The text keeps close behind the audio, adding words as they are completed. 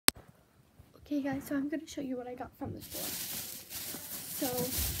Okay guys, so I'm going to show you what I got from the store. So,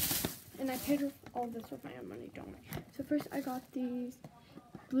 and I paid all this with my own money, don't I? So first I got these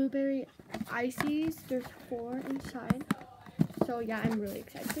blueberry ices. There's 4 inside. So yeah, I'm really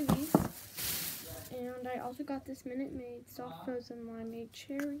excited for these. And I also got this Minute Maid soft frozen limeade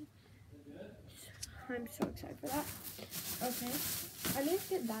cherry. I'm so excited for that. Okay, I didn't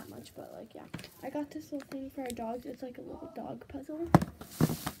get that much, but like yeah. I got this little thing for our dogs. It's like a little dog puzzle.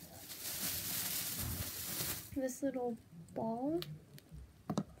 This little ball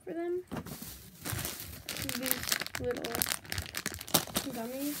for them. These little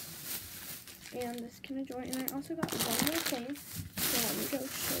gummies. And this Kinder Joy. And I also got one more thing. So let me go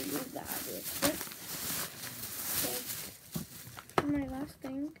show you that real quick. So for my last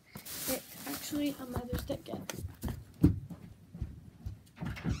thing, it's actually a Mother's Day gift.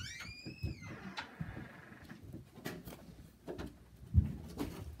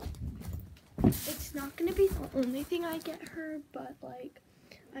 It's not going to be the only thing I get her, but like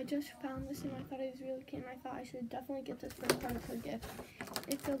I just found this and I thought it was really cute and I thought I should definitely get this for part of her gift.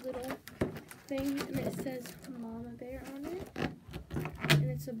 It's a little thing and it says Mama Bear on it.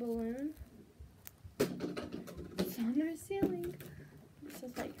 And it's a balloon. It's on our ceiling. It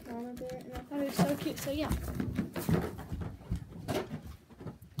says like Mama Bear and I thought it was so cute. So yeah.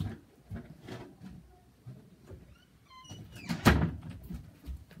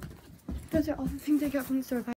 Those are all the things I got from the store.